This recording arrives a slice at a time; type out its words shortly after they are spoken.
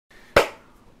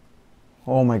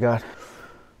Oh my god.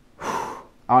 I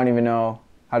don't even know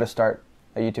how to start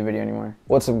a YouTube video anymore.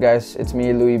 What's up guys, it's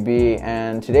me, Louis B,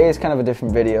 and today is kind of a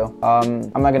different video.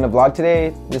 I'm not gonna vlog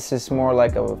today. This is more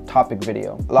like a topic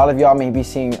video. A lot of y'all may be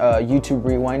seeing YouTube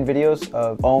rewind videos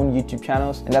of own YouTube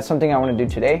channels, and that's something I want to do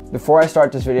today. Before I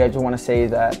start this video, I just want to say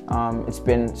that it's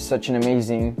been such an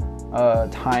amazing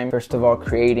time, first of all,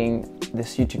 creating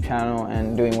this YouTube channel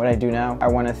and doing what I do now. I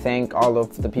want to thank all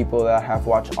of the people that have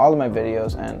watched all of my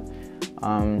videos and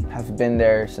have been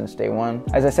there since day one.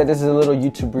 As I said, this is a little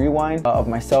YouTube rewind of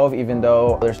myself, even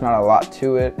though there's not a lot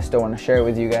to it. I still want to share it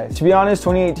with you guys. To be honest,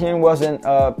 2018 wasn't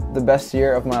the best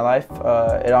year of my life.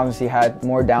 It honestly had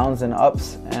more downs than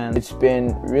ups, and it's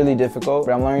been really difficult,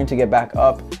 but I'm learning to get back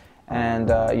up and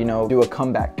you know, do a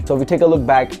comeback. So if we take a look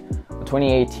back at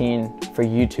 2018 for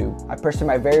YouTube, I posted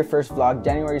my very first vlog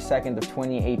January 2nd of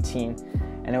 2018.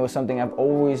 And it was something I've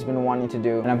always been wanting to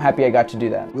do, and I'm happy I got to do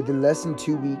that. Within less than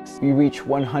 2 weeks, we reached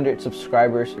 100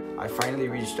 subscribers. I finally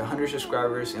reached 100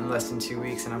 subscribers in less than 2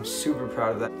 weeks, and I'm super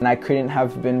proud of that. And I couldn't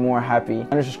have been more happy.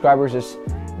 100 subscribers is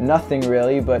nothing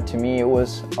really, but to me it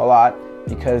was a lot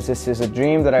because this is a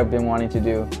dream that I've been wanting to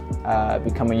do,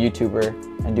 become a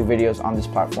YouTuber and do videos on this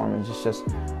platform. It's just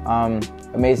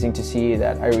amazing to see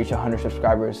that I reached 100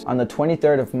 subscribers. On the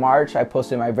 23rd of March, I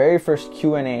posted my very first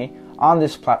Q&A on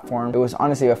this platform. It was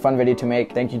honestly a fun video to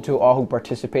make. Thank you to all who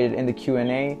participated in the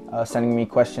Q&A, sending me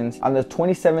questions. On the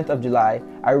 27th of July,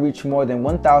 I reached more than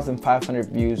 1,500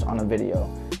 views on a video,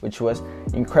 which was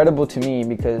incredible to me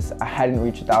because I hadn't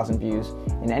reached 1,000 views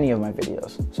in any of my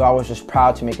videos. So I was just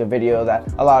proud to make a video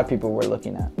that a lot of people were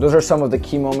looking at. Those are some of the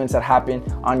key moments that happened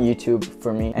on YouTube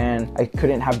for me, and I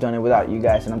couldn't have done it without you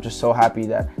guys, and I'm just so happy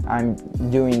that I'm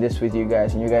doing this with you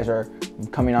guys, and you guys are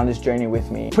coming on this journey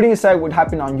with me. Putting aside what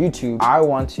happened on YouTube, I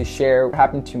want to share what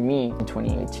happened to me in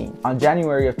 2018. On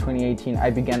January of 2018,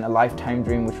 I began a lifetime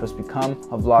dream, which was become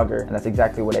a vlogger, and that's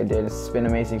exactly what I did. It's been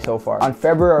amazing so far. On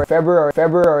February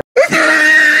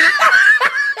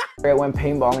I went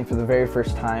paintballing for the very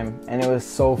first time, and it was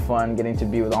so fun getting to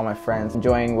be with all my friends,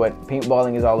 enjoying what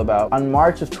paintballing is all about. On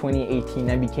March of 2018,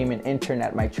 I became an intern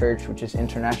at my church, which is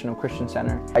International Christian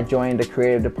Center. I joined the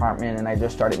creative department, and I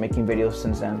just started making videos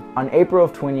since then. On April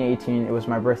of 2018, it was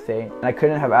my birthday, and I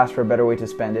couldn't have asked for a better way to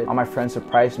spend it. All my friends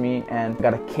surprised me and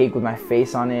got a cake with my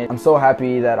face on it. I'm so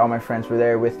happy that all my friends were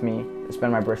there with me to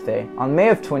spend my birthday. On May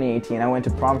of 2018, I went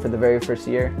to prom for the very first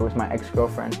year with my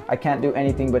ex-girlfriend. I can't do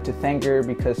anything but to thank her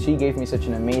because she gave me such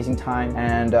an amazing time,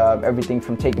 and everything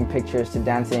from taking pictures to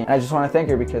dancing. And I just want to thank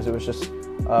her because it was just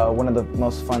one of the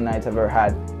most fun nights I've ever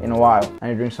had in a while. I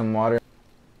need to drink some water.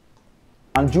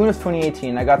 On June of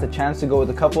 2018, I got the chance to go with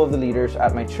a couple of the leaders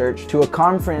at my church to a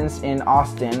conference in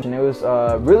Austin, and it was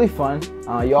really fun.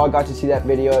 Y'all got to see that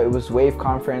video. It was Wave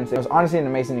Conference. It was honestly an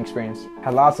amazing experience.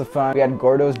 Had lots of fun. We had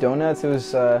Gordo's Donuts. It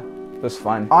was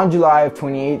fun. On July of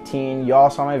 2018,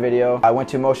 y'all saw my video. I went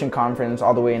to Motion Conference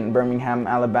all the way in Birmingham,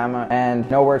 Alabama, and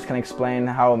no words can explain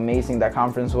how amazing that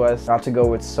conference was. Got to go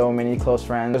with so many close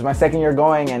friends. It was my second year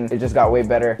going, and it just got way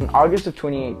better. In August of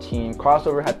 2018,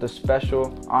 Crossover had the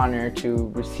special honor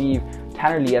to receive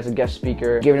Tanner Lee as a guest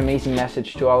speaker. Gave an amazing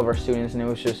message to all of our students, and it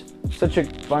was just such a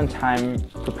fun time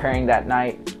preparing that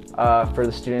night for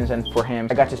the students and for him.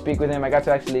 I got to speak with him. I got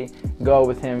to actually go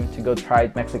with him to go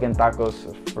try Mexican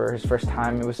tacos for his first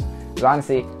time. It was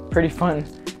honestly pretty fun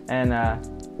and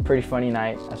pretty funny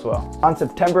night as well. On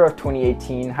September of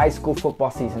 2018, high school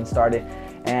football season started,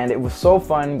 and it was so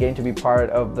fun getting to be part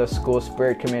of the school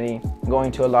spirit committee,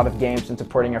 going to a lot of games and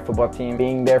supporting our football team.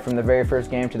 Being there from the very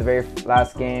first game to the very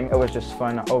last game, it was just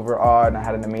fun overall, and I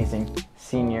had an amazing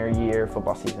senior year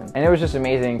football season. And it was just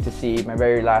amazing to see my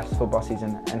very last football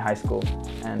season in high school,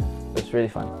 and it was really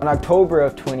fun. In October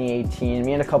of 2018,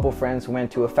 me and a couple friends went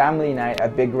to a family night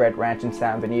at Big Red Ranch in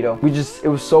San Benito. It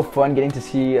was so fun getting to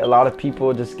see a lot of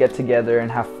people just get together and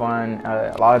have fun,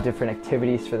 a lot of different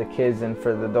activities for the kids and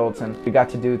for the adults, and we got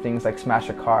to do things like smash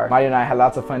a car. Mario and I had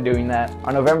lots of fun doing that.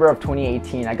 On November of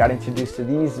 2018, I got introduced to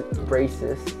these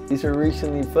braces. These are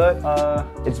recently put.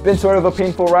 It's been sort of a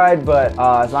painful ride, but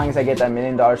as long as I get that $1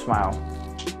 million smile.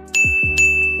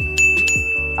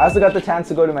 I also got the chance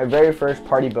to go to my very first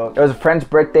party boat. It was a friend's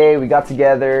birthday. We got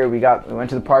together, we went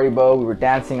to the party boat, we were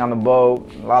dancing on the boat,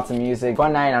 lots of music.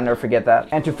 Fun night, I'll never forget that.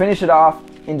 And to finish it off,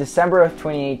 in December of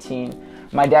 2018,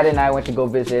 My dad and I went to go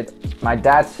visit my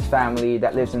dad's family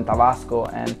that lives in Tabasco,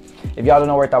 and if y'all don't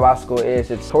know where Tabasco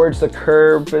is, it's towards the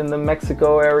curb in the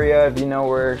Mexico area, if you know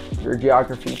where your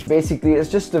geography. Basically, it's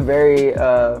just a very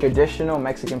traditional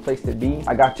Mexican place to be.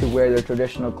 I got to wear their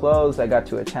traditional clothes. I got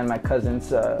to attend my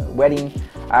cousin's wedding.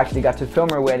 I actually got to film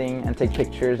her wedding and take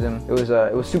pictures, and it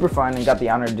was super fun, and got the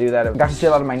honor to do that. I got to see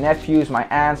a lot of my nephews, my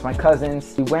aunts, my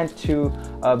cousins. We went to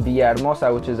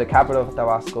Villahermosa, which is the capital of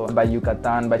Tabasco, by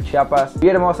Yucatan, by Chiapas.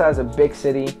 Villahermosa is a big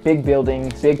city, big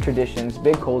buildings, big traditions,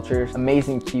 big cultures,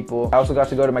 amazing people. I also got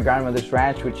to go to my grandmother's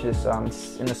ranch, which is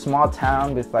in a small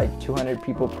town with like 200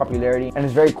 people popularity, and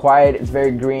it's very quiet, it's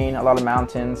very green, a lot of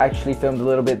mountains. I actually filmed a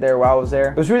little bit there while I was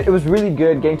there. It was really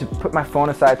good getting to put my phone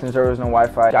aside since there was no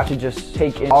Wi-Fi. Got to just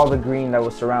take in all the green that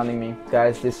was surrounding me.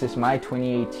 Guys, this is my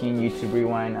 2018 YouTube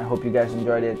Rewind. I hope you guys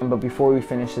enjoyed it. But before we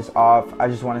finish this off, I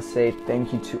just want to say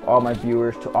thank you to all my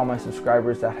viewers, to all my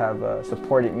subscribers that have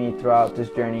supported me throughout this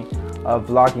journey of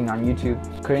vlogging on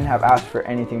YouTube. Couldn't have asked for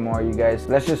anything more, you guys.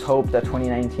 Let's just hope that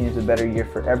 2019 is a better year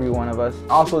for every one of us.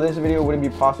 Also, this video wouldn't be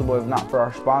possible if not for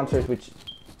our sponsors, which,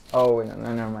 oh, no,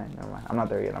 never mind. I'm not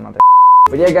there yet,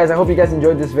 But yeah, guys, I hope you guys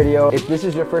enjoyed this video. If this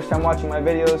is your first time watching my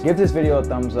videos, give this video a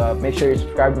thumbs up. Make sure you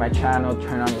subscribe to my channel,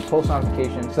 turn on your post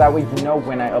notifications, so that way you know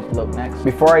when I upload next.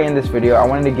 Before I end this video, I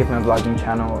wanted to give my vlogging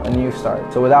channel a new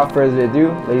start. So without further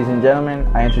ado, ladies and gentlemen,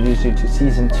 I introduce you to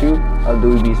season 2 of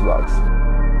Louis B's Vlogs.